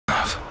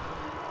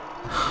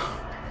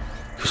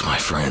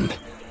friend.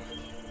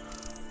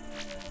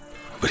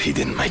 But he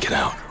didn't make it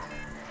out.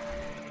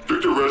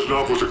 Victor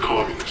Reznov was a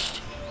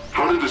communist.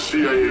 How did the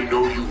CIA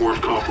know you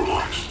weren't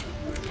compromised?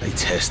 They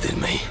tested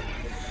me.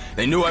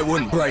 They knew I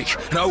wouldn't break,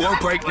 and I won't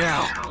break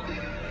now.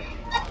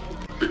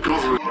 The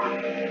government...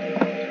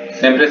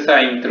 Sempre essa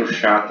intro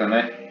chata,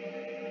 né?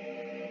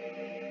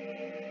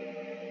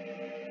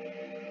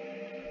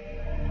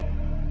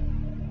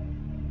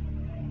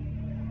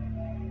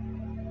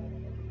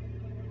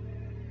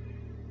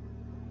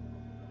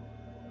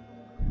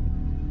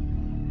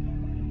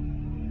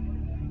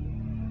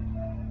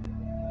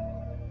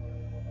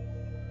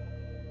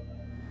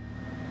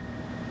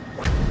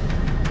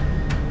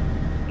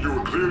 You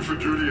were cleared for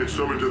duty and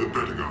summoned to the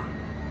Pentagon.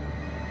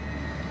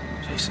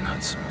 Jason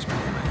Hudson was my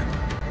man.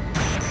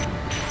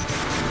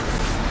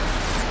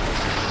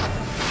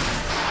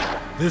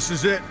 This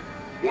is it.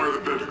 Why the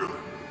Pentagon?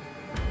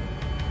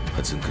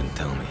 Hudson couldn't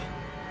tell me.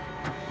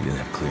 He didn't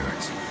have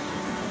clearance.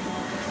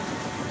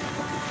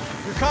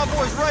 Your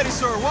convoy's ready,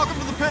 sir. Welcome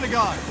to the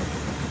Pentagon.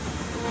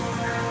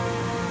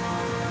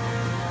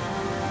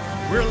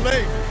 We're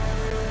late.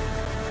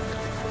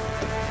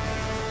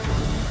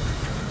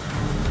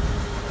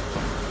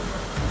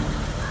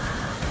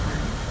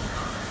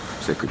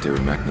 Secretary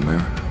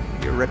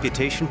McNamara? Your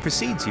reputation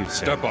precedes you,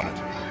 sir. Step on it.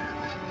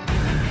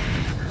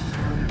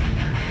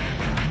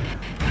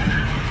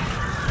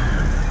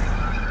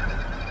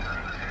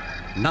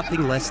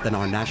 Nothing less than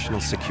our national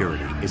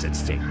security is at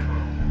stake.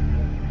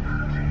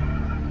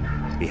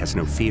 He has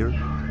no fear,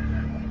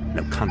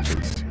 no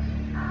conscience,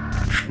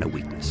 no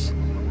weakness.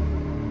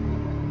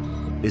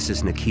 This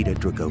is Nikita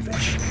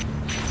Dragovich.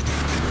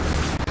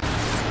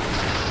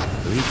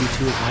 I believe you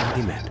two have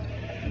already met.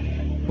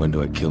 When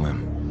do I kill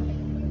him?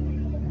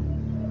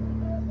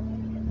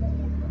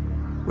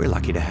 We're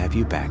lucky to have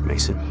you back,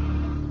 Mason.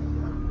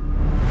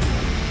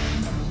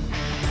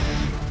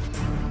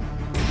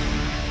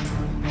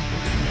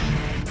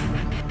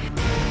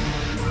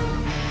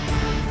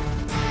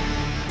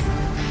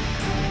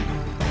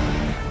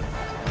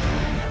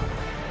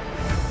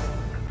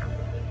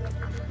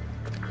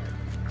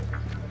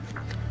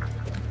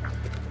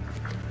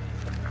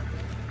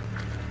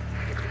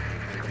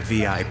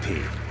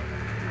 VIP.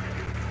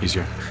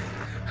 Easier.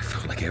 I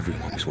felt like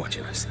everyone was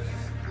watching us.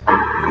 They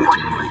were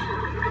watching me.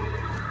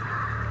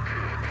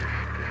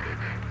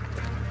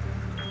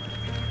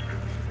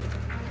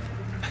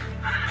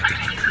 I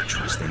think you can't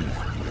trust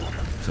anyone.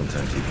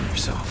 Sometimes even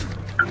yourself.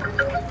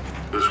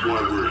 That's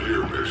why we're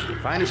here, Mason.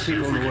 Finest See if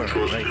people in we the can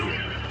world, trust right you.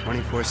 here.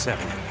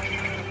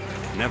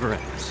 24/7. Never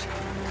ends.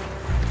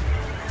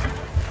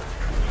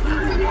 We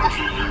were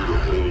watching you the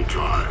whole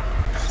time.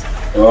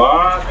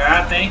 Ó,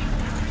 gata, hein?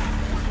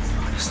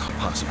 It's not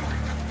possible.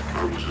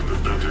 I was in the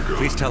Pentagon.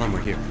 Please tell him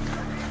we're here.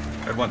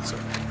 At once, sir.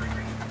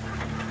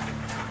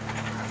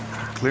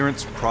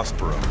 Clearance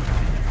Prospero.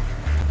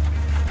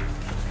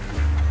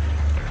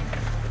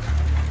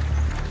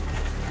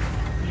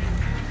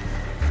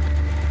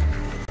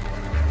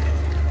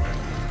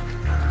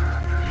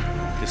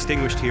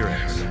 Distinguished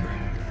heroes.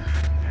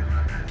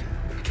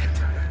 I kept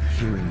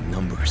hearing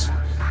numbers.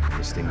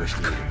 Distinguished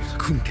leaders.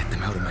 Couldn't get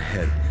them out of my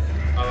head.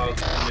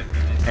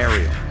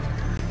 Ariel.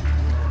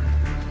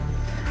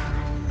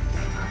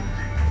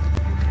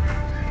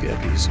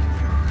 Goodies.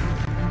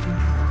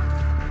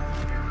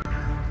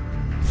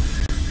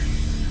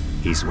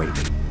 He's waiting.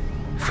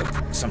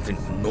 Felt something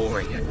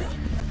gnawing at me.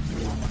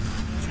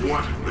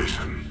 What,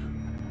 Mason?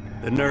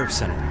 The nerve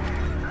center.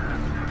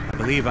 I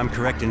believe I'm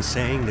correct in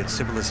saying that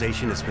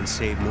civilization has been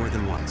saved more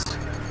than once.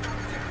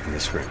 In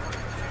this room.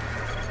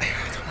 I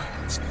don't know.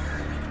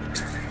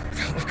 It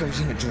felt like I was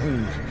in a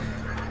dream.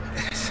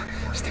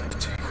 Step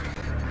two.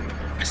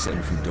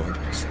 Ascend from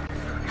darkness.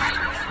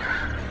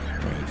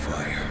 Rain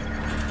fire.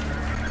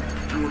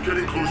 You were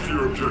getting close to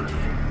your objective.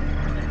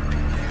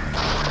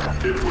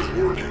 It was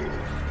working.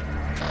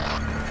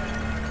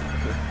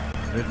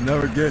 It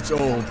never gets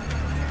old.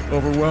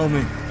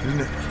 Overwhelming,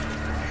 isn't it?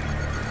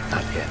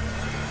 Not yet.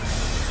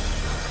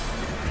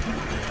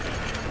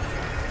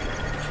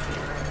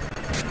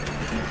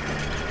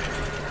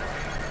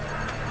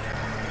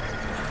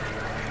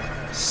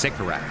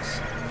 Sycorax.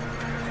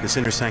 This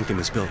inner sanctum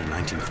was built in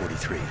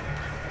 1943.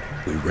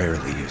 We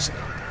rarely use it.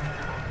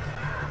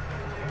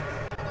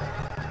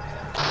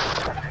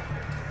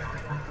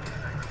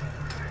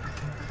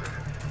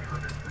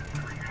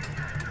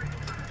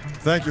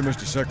 Thank you,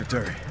 Mr.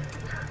 Secretary.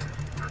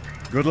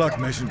 Good luck,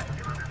 Mason.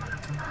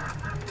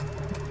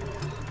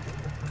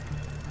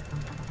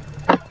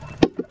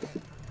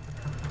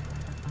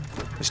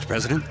 Mr.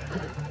 President?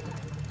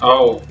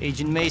 Oh,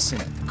 Agent Mason,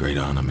 Great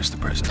honor, Mr.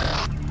 President.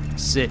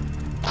 sit.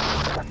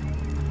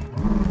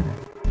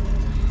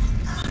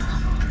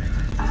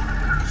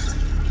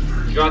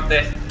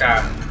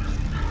 JSK.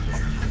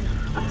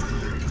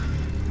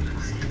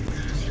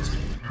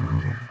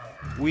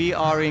 We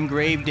are in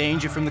grave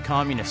danger from the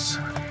communists.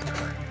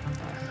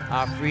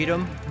 Our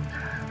freedom,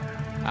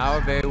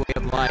 our very way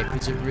of life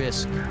is at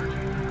risk.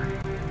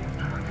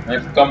 Vai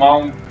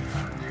tomar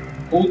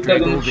puta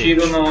de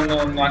tiro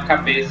na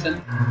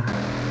cabeça.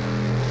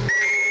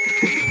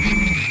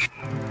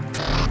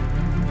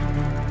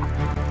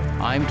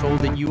 I'm told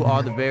that you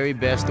are the very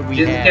best that we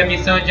Dizem que a have.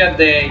 missão é dia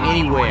 10.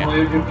 Anywhere.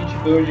 Morreu dia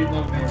 22 de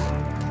novembro.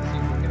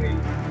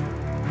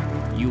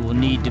 53. You will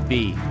need to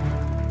be.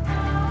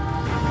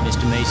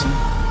 Mr. Mason,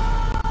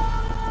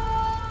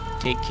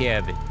 take care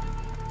of it.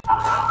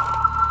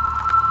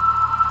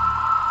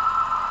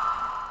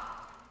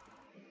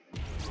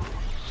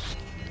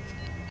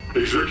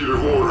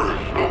 Executive order,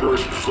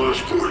 Operation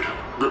Flashpoint.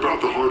 Rip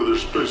out the heart of their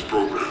space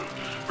program.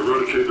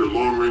 Eradicate their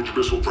long-range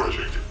missile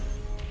project.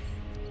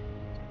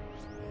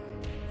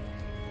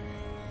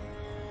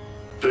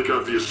 Take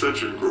out the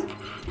Ascension Group.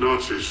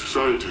 Nazis,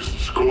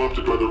 scientists,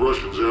 co-opted by the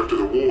Russians after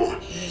the war.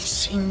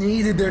 She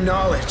needed their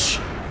knowledge.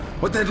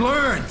 What they'd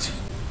learned.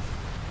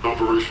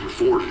 Operation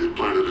 40 had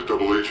planted a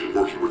double agent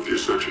working with the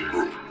Ascension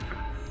Group.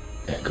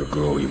 Edgar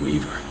Growy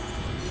Weaver.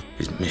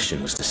 His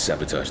mission was to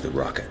sabotage the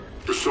rocket.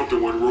 But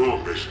something went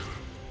wrong, Mason.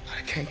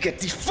 I can't get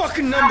these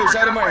fucking numbers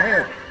out of my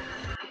head.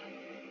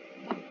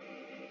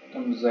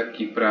 Estamos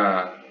aqui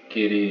pra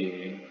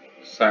querer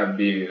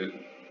saber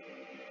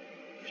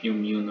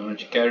filminho não, a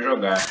gente quer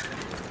jogar.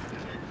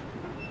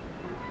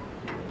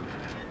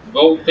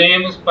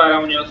 Voltemos para a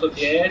União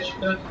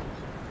Soviética.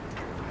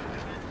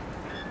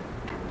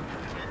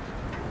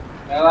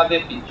 Vai lá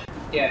ver, Pete.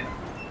 O que é?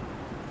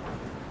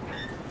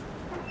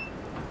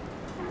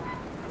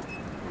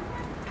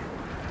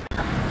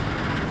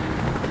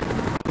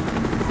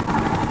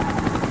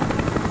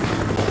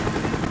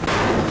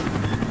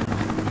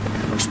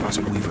 No response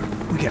from Weaver.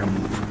 We gotta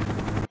move.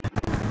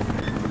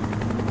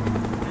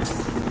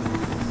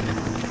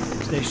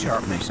 Stay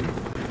sharp, Mason.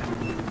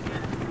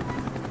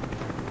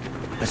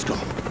 Let's go.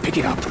 Pick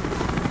it up.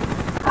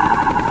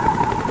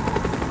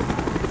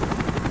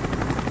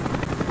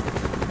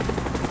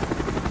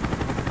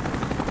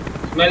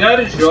 Os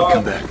melhores Come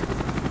jogos back.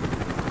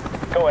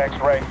 Go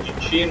X-ray. de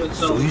tiro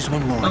são Soyuz 1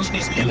 não launch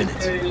is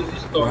imminent.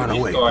 científicos e We're on our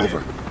way. Over.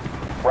 história.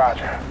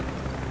 Roger.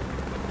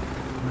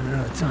 Running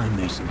out of time,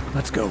 Mason.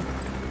 Let's go.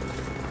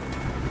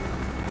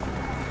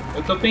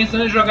 Eu tô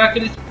pensando em jogar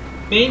aqueles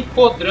bem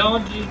podrão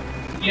de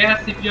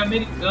Guerra Civil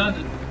Americana.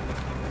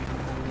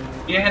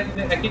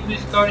 Aquele do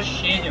Story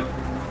Channel.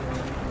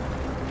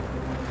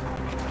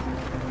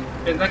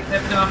 Apesar que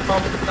deve ter uma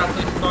falsificação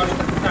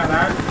histórica do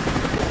caralho.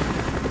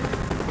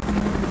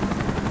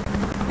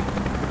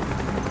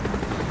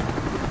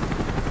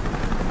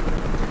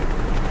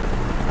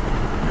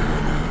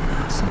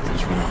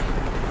 Something's wrong.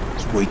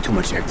 There's way too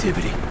much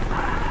activity.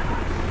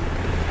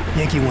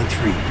 Yankee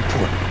 1-3,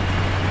 report.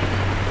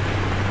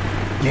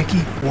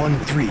 Yankee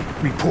 1-3,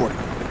 report.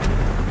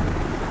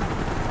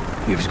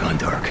 Weaver's gone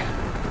dark.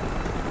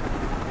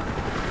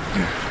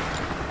 Here,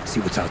 see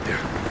what's out there.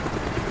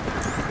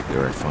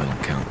 They're at final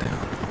countdown.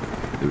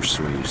 There's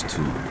Soyuz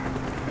 2.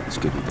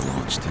 Scheduled to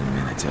launch 10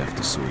 minutes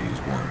after Soyuz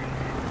 1.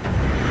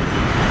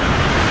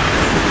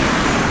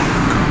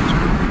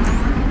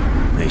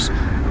 Mason,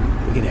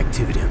 we get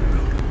activity on the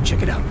road.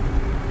 Check it out.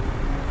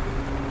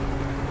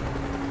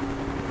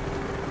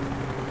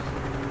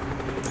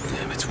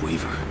 Damn, it's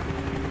Weaver.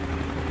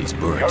 He's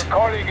Your burnt.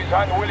 colleague is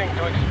unwilling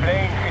to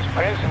explain his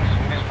presence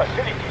in this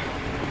facility.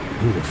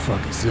 Who the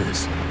fuck is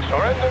this?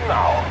 Surrender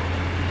now,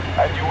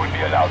 and you will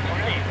be allowed to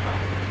leave.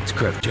 It's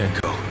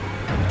Kravchenko.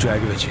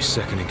 Dragovich's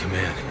second in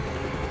command.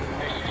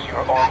 This is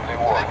your only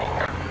warning.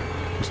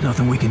 There's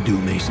nothing we can do,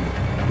 Mason.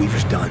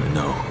 Weaver's done.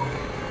 No.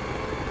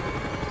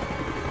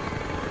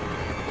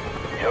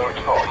 Your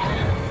choice.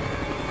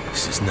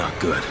 This is not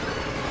good.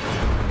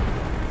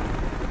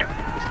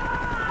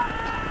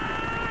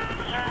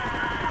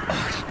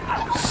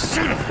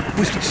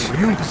 Whiskey, are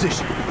you in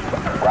position?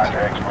 Roger,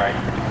 X-ray.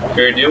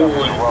 Perdeu o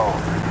olho. Roll.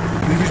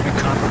 Weaver's been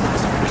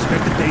compromised.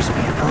 Respect the base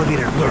man.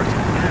 Elevator alert.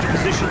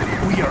 Position.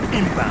 We are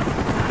inbound.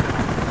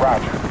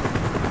 Roger.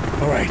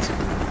 All right.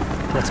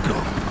 Let's go.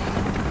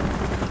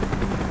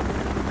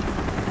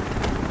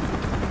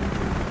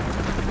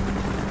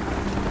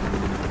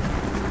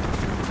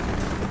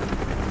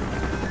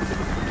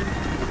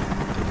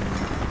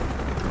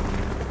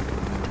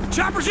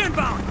 Chopper's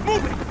inbound.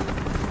 Move it.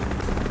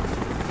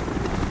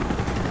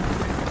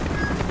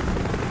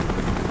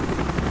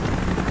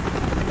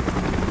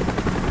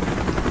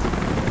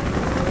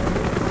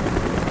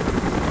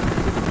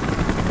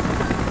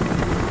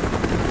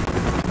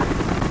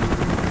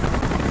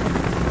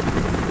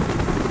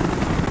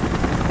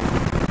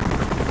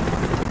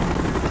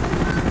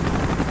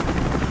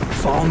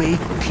 Follow me,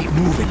 keep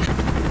moving.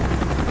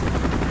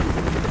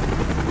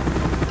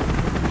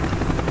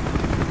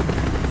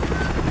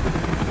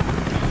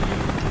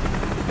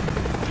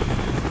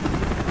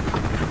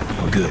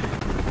 We're good.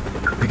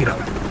 Pick it up.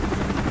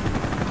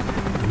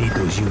 We need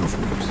those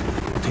uniforms.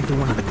 Take the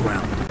one on the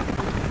ground.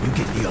 You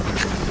get the other.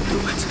 Do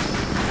it.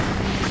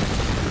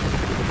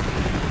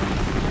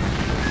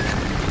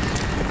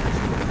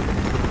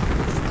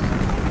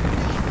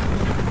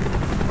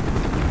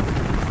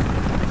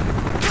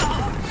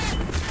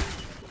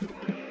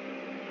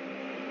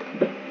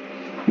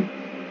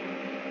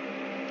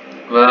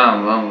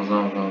 Vamos.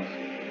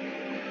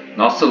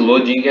 Nossa, o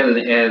loading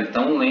é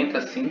tão lento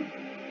assim.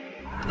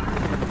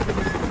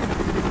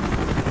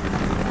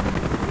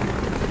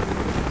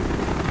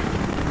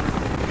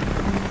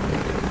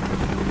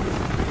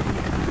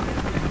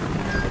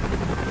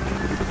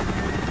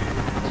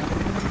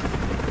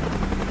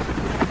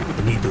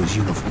 need those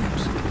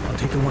uniforms. I'll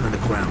take the one on the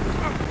ground.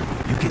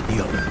 You get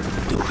the other.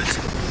 Do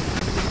it.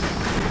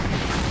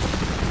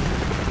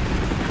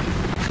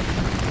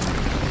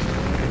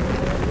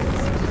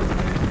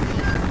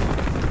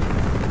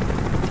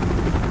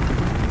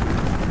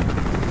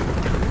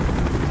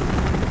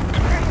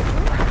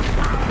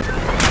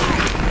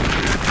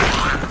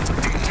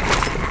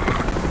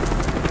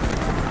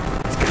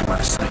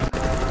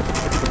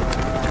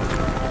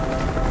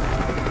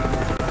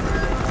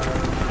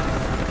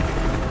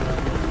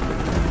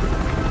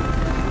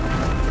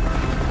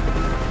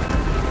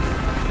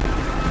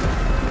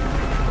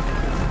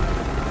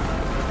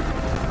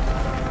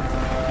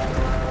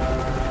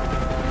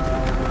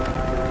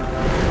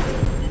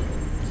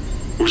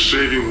 Was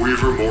saving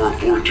Weaver more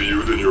important to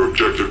you than your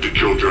objective to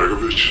kill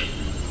Dragovich?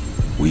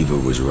 Weaver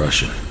was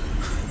Russian.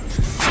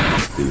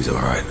 He was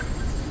alright.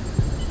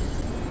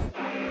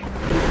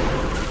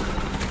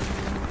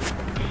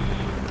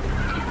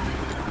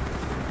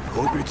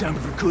 Hope your time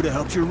for Kuda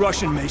helps your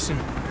Russian, Mason.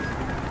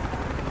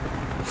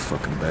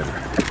 Fucking better.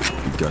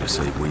 You gotta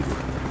save Weaver.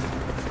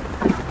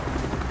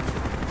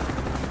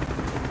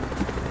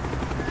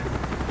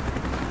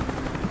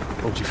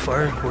 Hold your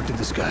fire, work the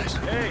disguise.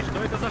 Эй,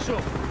 что это за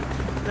шум?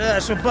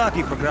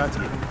 Собаки по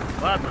графике.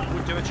 Ладно,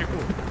 будьте начеку.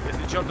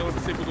 Если чертовы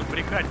псы будут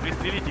брехать,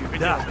 пристрелите их.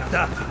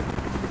 Да.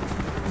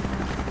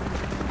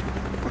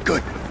 We're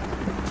good.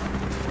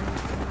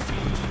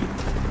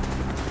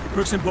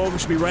 Brooks and Bogan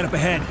should be right up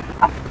ahead.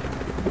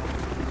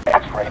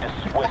 X-ray, this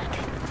is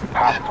Whiskey.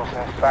 Hostiles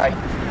in sight.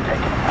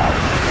 Take them out.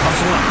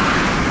 Hustle up.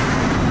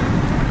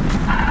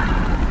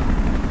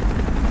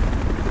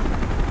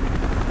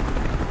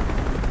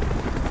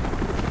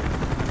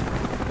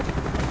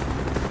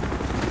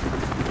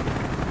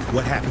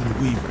 What happened to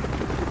Weaver?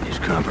 He's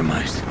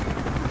compromised.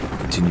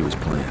 Continue as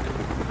planned.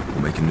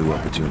 We'll make a new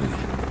opportunity.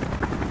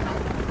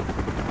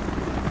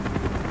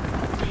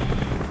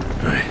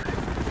 All right,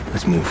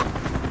 let's move.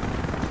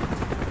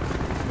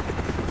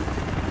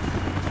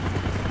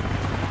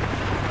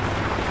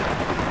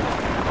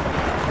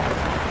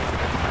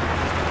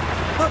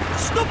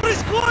 Что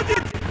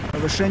происходит?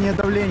 Повышение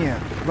давления.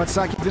 В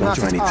отсаке Don't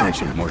draw any 12А.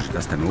 tension. Может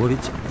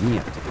остановить?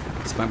 Нет.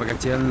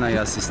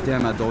 Вспомогательная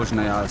система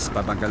должна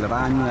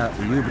вспомогательная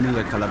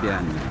любые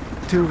колебания.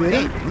 Ты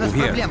уверен? У нас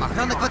проблема.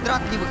 Охрана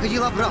квадрата не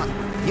выходила обратно.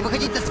 Не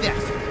выходить на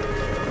связь.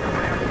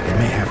 They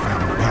may have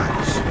found the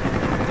bodies.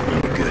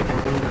 You're good.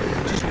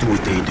 Just do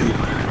what they do.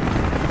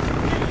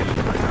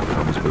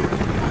 Comes building.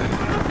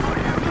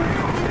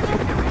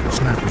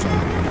 Snipers on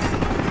the roof.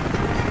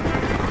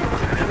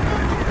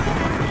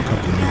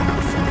 Couple men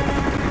out front.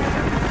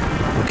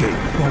 Okay,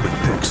 Bogan,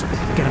 Brooks,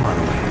 get him out of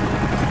the way.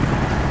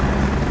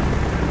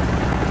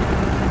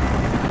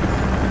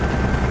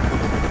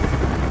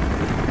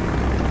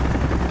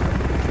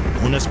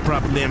 У нас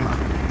проблема.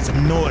 За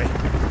мной.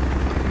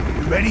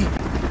 You ready?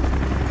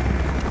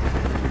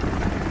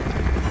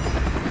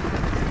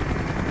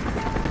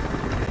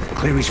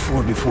 Clear each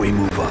floor before we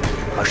move up.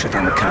 I'll shut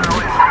down the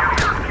convoy.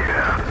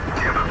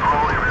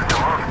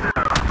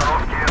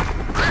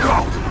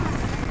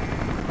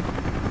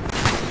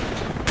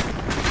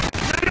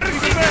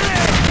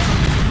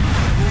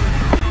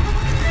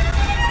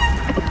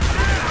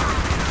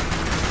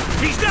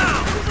 He's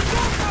down!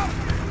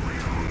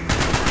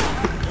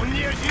 Он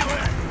не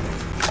живет!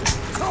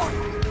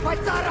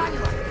 Бойца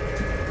ранило!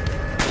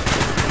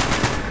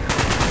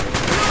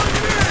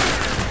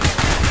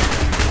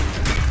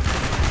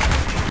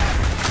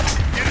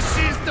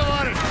 Держись,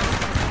 товарищ!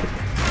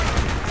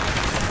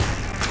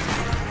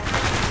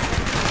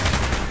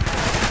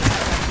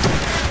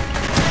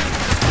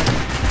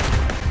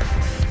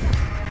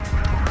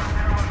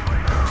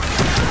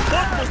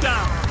 Multiple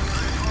down!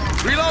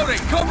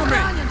 Reloading! Cover me!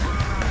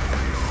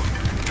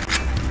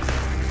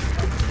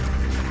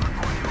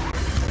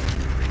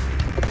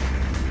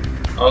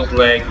 I was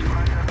lagging.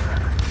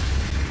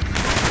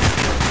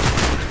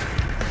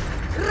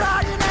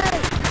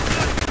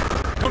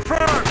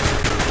 Confirmed!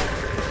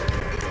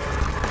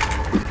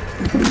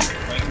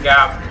 Thank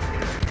God.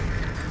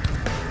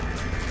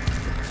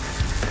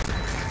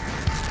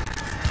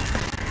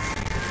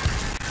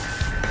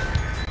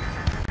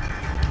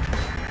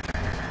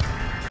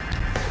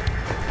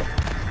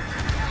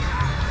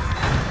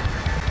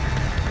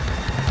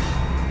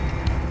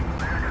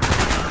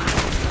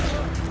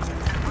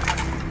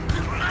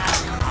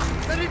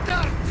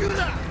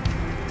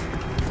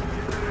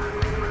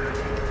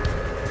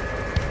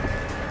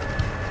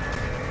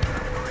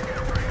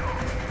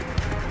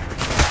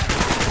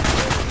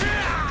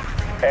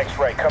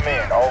 X-ray, come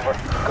in. Over.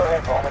 Go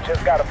ahead, Bowman.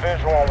 Just got a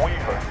visual on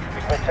Weaver.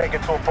 He's been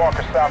taken to a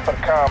bunker south of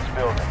the comms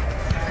building.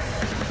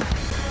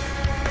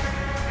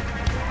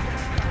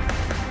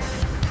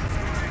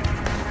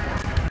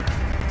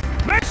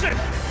 Mason!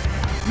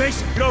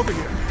 Mason, get over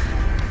here.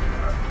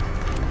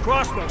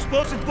 Crossbow,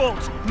 explosive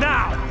bolts,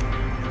 now!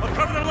 I'll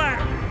cover the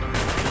ladder.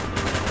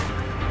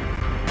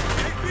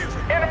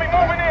 Enemy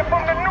moving in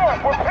from the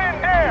north. We're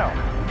pinned down.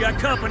 We got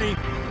company.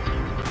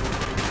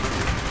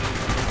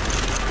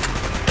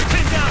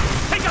 Pin down!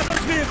 Take out those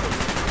vehicles!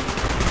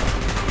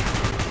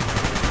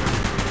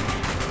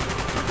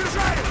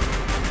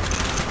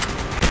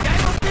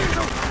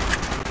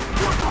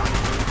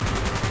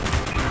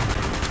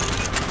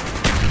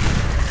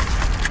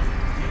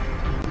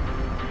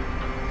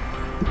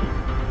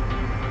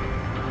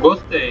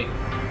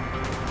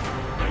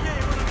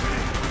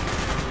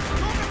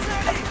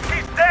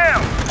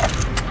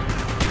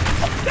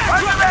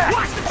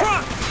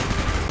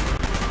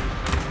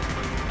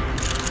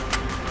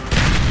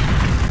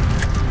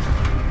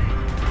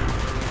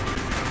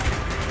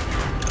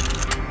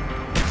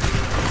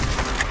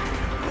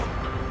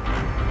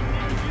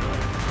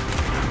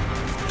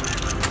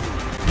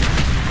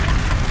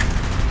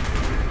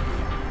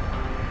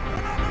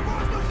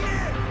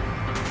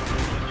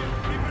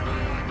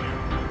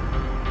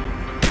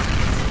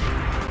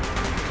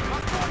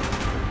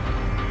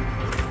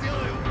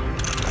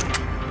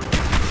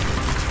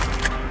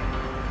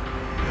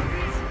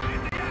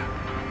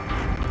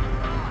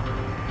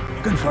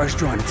 Camouflage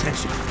drawing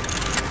attention.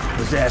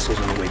 Those assholes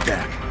on the way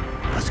back.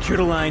 I'll secure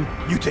the line,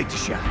 you take the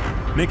shot.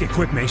 Make it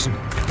quick, Mason.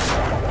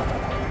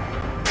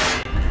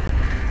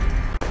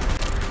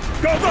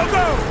 Go, go,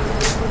 go!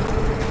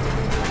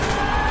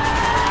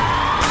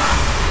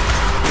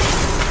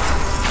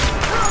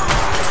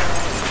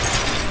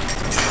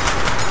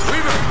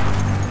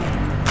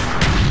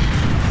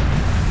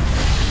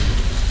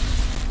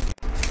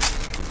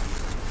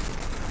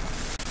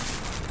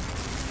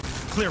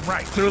 Clear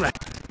right, clear left.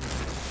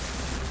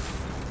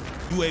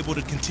 You able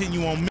to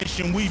continue on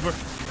mission, Weaver?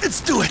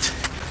 Let's do it!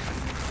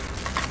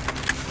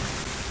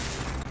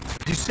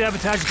 Did you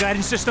sabotage the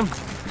guidance system?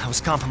 I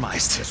was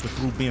compromised. Guess we're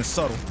through being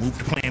subtle. Move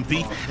to plan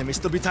B. There may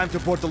still be time to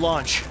abort the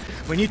launch.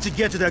 We need to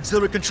get to the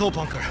auxiliary control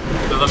bunker.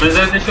 Pelo menos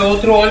ele deixou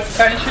outro olho pro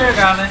cara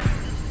enxergar, né?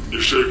 You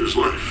saved his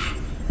life.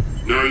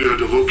 Now you had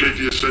to locate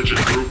the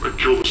Ascension group and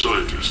kill the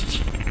scientists.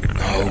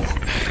 No.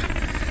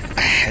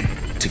 I had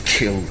to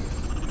kill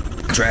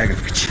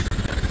Dragovich.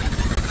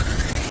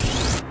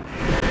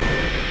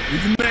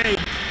 We've made.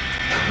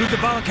 Move the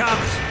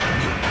Balaclavas.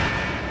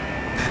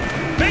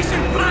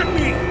 Mason, block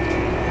me!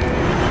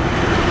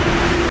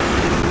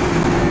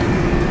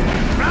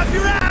 Grab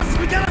your ass!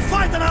 We got a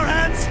fight on our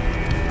hands!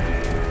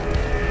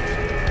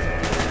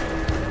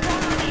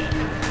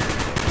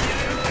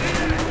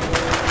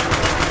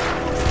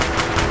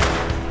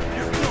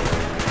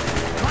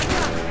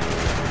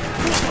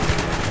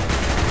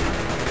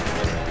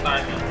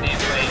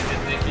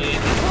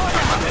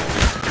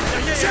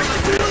 Check the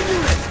field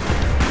unit!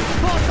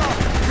 Molotov!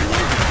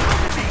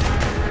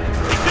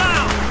 Get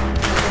down!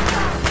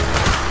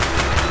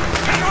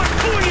 Head on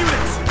 4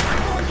 units!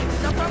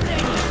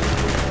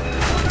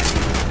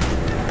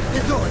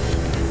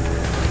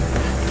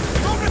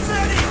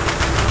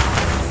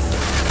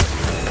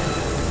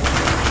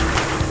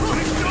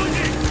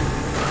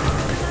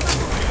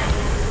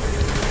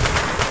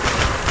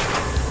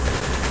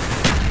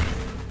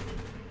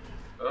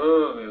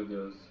 Oh, meu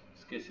Deus.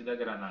 Esqueci da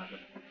granada.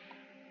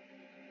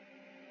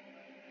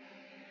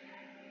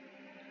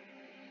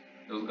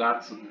 Os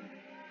gatos.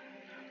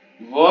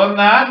 Vou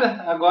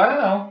nada, agora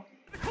não.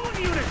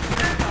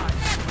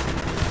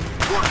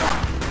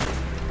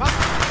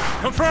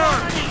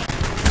 Confirm!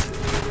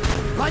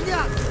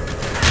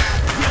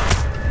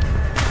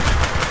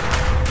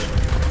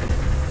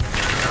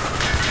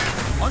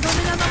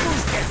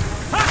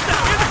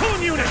 Hostile in the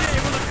Coon unit!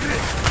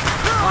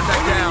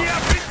 Contact down.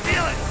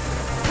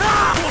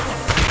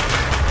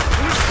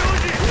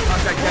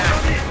 Contact down.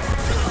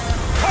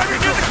 Target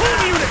near the Coon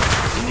unit!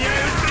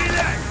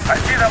 I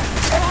see them.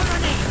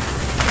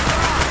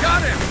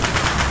 Got him!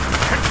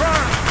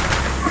 Confirm!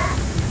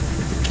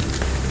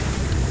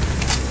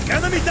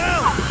 Enemy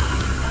down!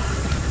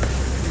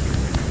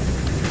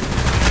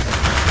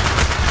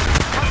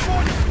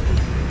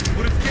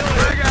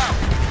 Drag out!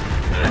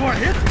 You are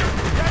hit?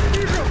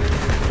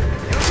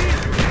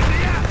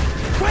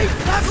 Wait!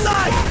 Left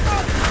side!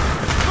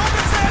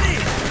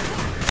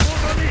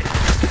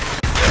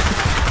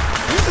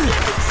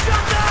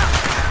 Shut up!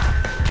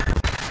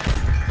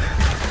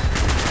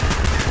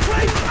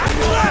 Wait! I'm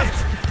left!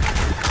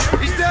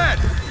 He's dead!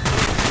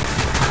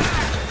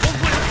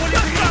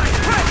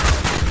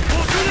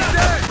 He's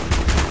dead!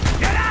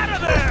 Get out of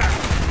there!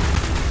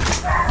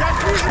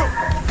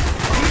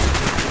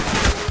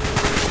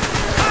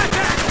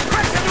 Contact!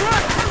 Press to the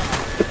right!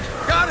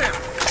 Got him!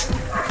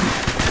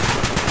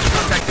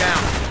 Contact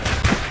down.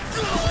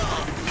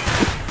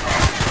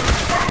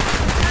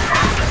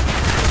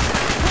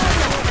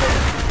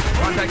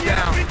 Contact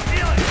down.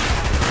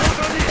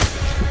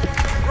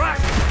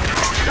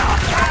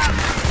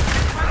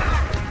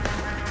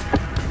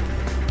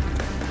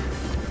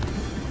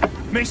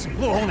 Mason,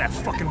 blow a hole in that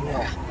fucking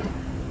wall.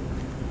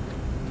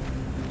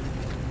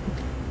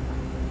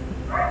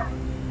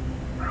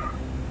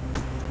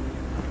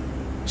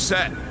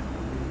 Set.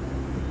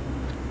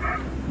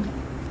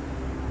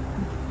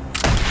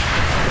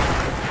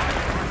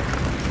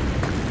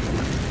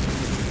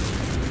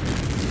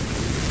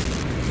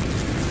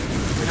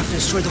 We have to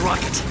destroy the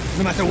rocket,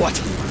 no matter what.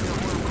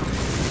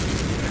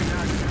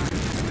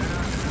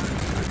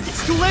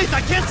 It's too late!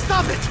 I can't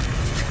stop it!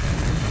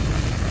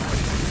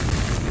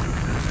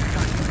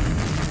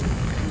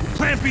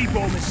 Plan B,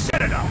 Bowman,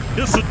 set it up.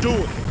 This'll do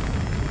it.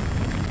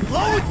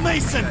 Blow it,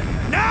 Mason!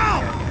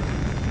 Now!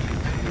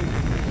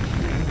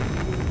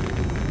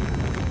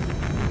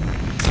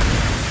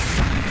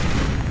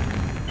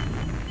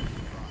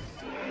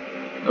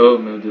 Oh,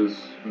 meu Deus.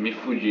 Me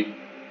fudi.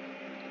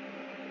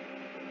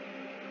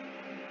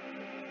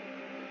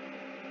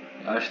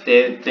 Acho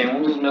que tem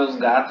um dos meus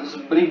gatos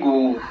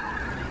brigou.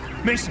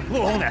 Mason,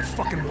 blow a hole in that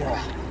fucking wall.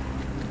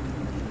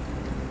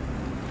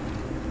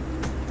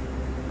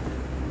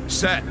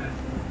 Set.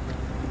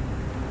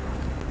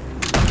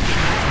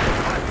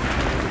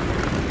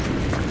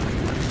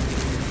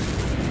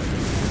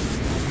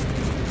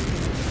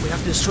 We have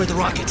to destroy the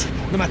rocket,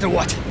 no matter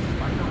what.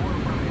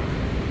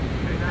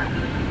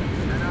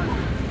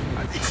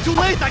 It's too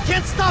late! I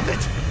can't stop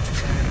it!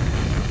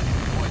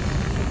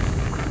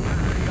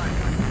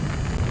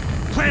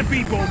 Plan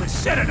B, Bowman.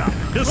 Set it up.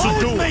 This'll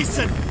do it.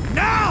 Mason,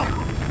 now!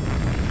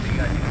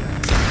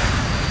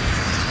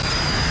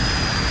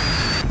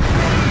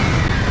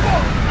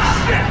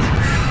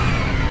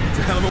 It's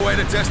a hell of a way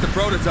to test the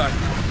prototype.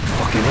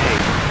 Fucking A.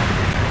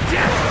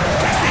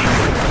 Testing!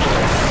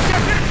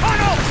 Get to the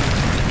tunnel!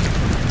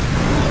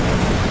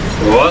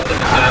 Ô, tá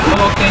ficando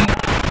louco, hein?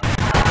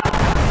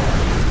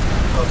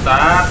 Então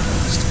tá.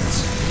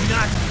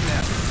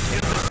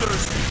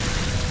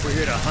 We're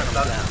here to hunt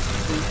them down.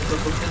 Eu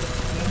tô tendo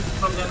muitos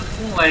problemas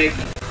com lag.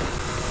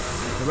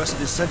 The rest of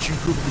the Ascension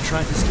group will be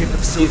trying to escape the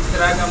facility.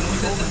 Estraga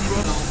muito essa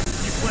missão.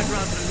 You flank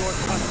around to the north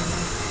tunnel.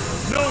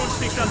 No one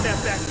sneaks out that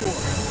back door.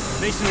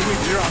 Mason and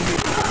Weaver are on me.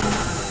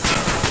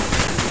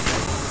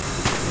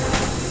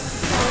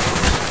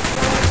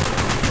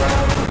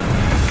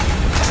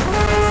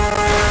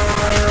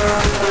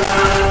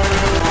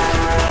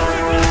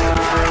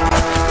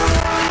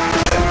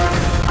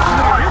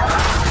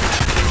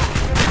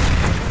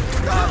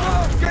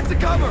 Get to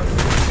cover!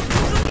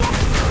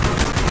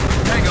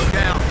 Tango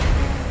down!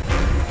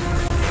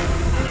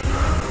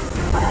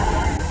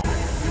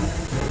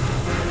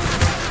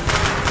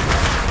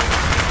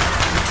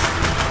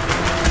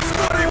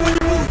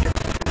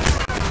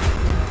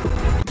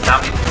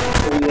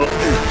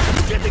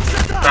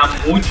 Tá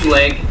muito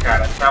lag,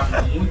 cara. Tá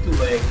muito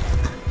lag.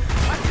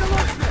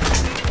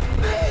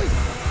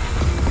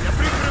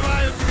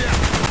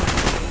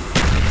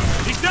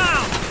 He's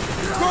down!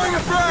 Throwing a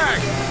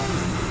frag!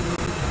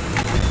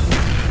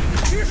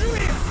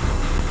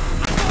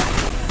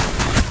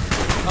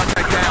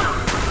 Contact down!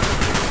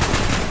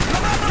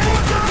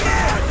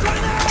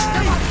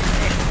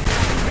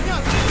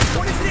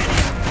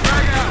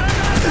 Frag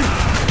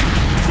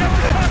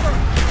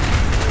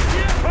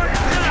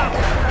out!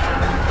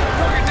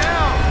 Target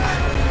down!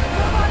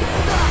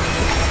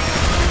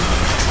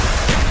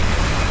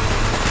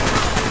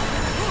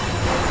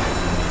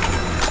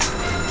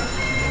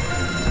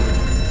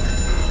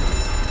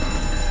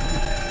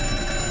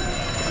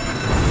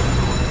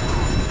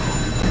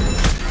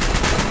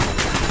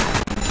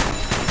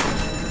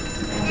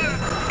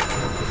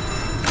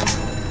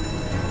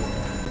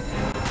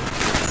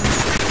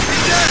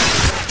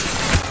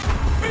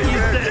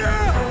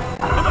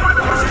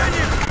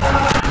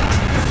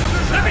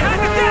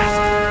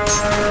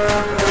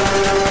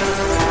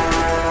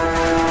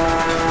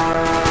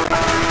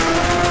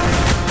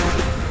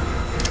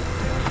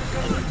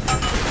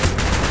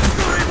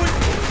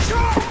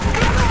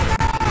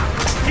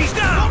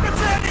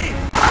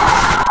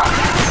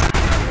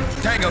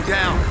 Tango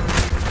down!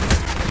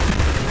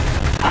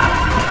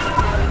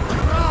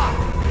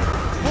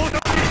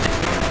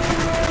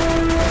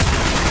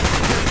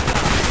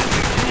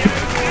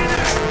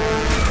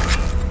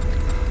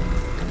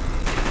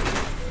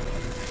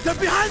 They're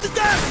behind the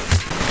desk!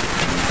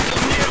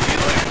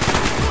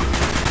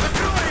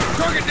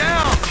 Target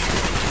down!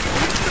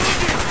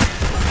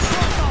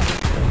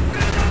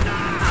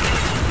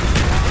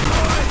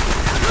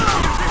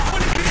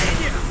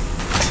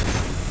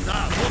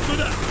 Да, вот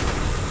туда!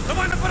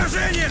 Давай на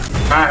поражение!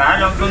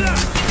 Caralho, eu tô...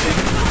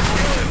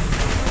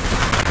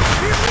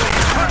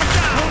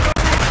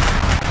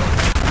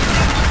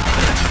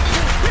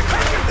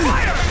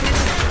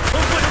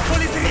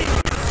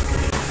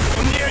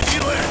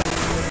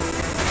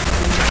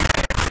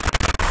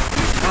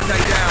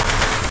 Contact down!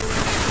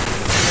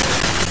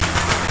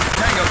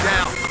 Tango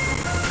down!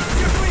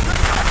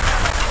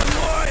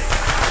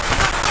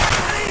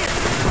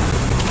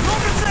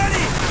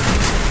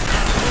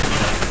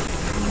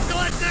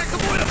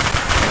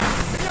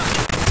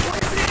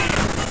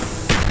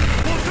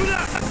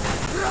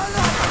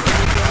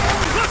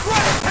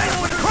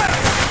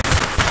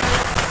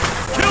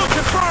 Kill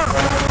confirmed!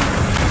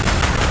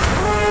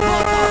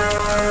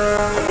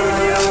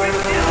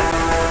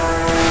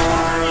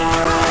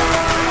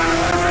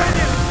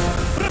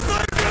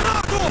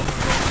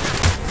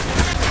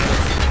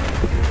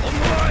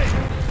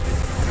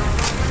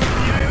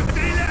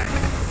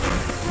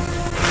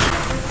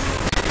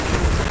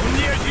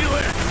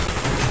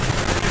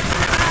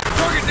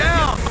 Target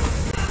down!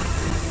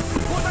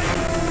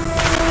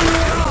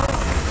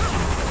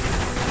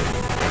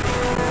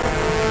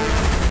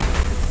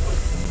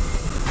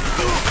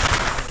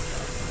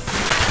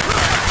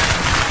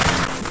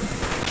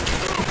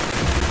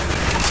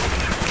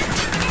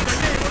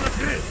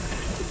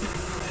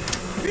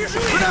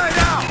 Grenade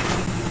out!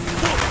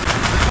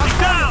 He's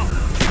down!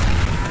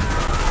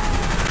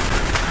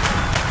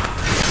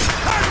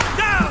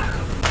 Down!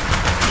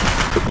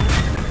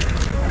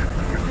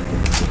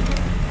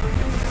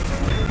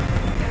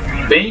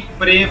 Bem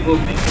frevo,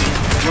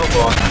 eu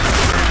gosto.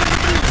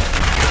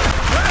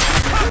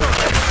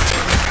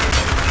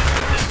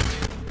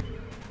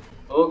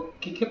 O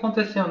que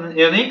aconteceu, né?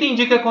 Eu nem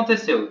entendi o que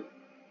aconteceu.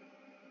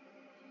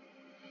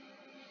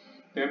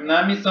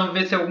 Terminar a missão,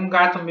 ver se algum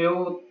gato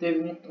meu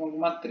teve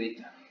alguma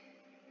treta.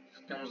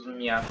 Tem uns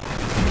miados.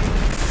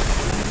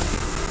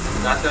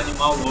 Gato é um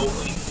animal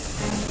louco, hein?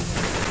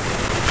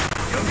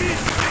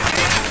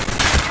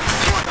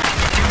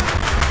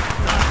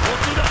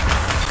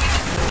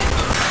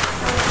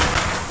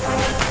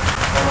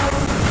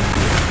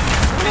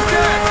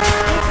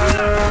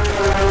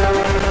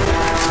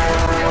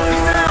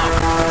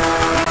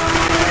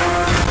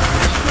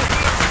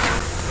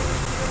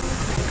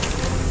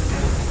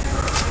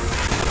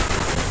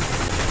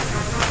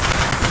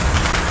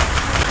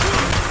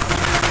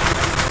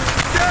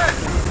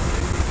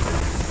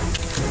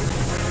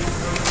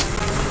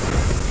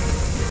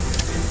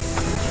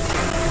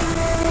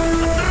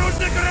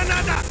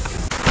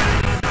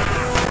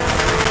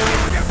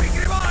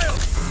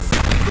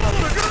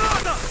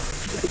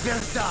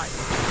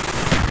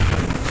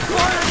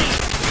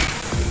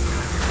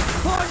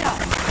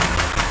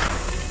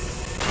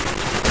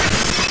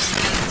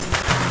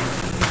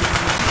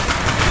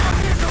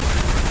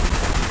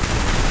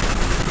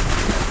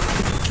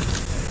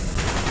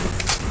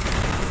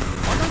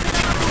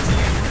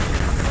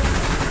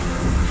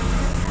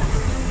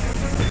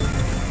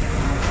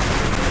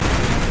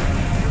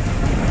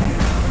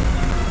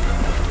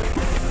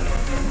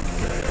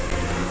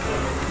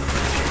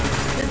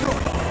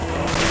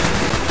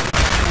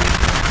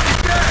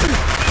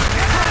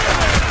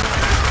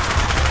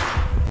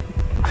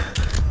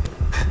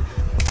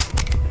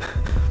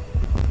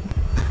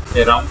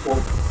 Esperar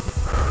pouco.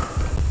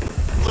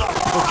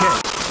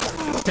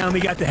 Okay. It's time we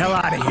got the hell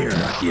out of here.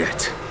 Not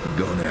yet. We're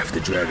going after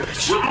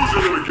Dragovich. We're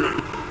losing him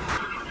again.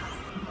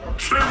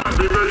 Stay with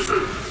me,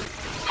 Mason.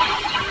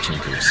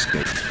 Chenko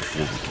escaped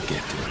before we could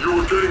get to him. You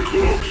were getting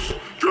close.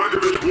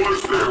 Dragovich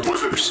was there,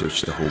 wasn't We he?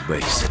 searched the whole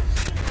base.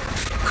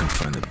 Couldn't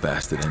find the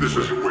bastard This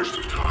is anywhere. a waste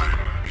of time.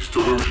 He's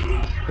delusional.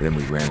 And then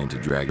we ran into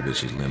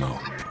Dragovich's limo.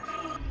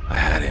 I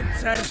had him.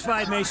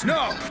 Satisfied, Mason?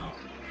 No!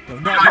 No,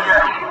 not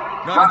yet.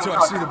 Not until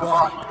I see the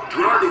body.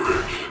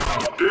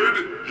 Dragovich,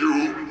 did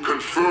you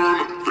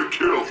confirm the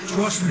kill?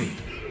 Trust me.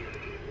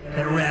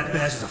 That rat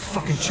ass is a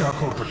fucking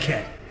charcoal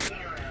briquette.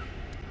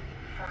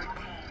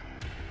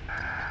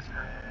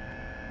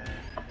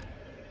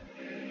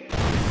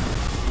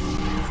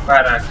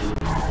 Parar aqui.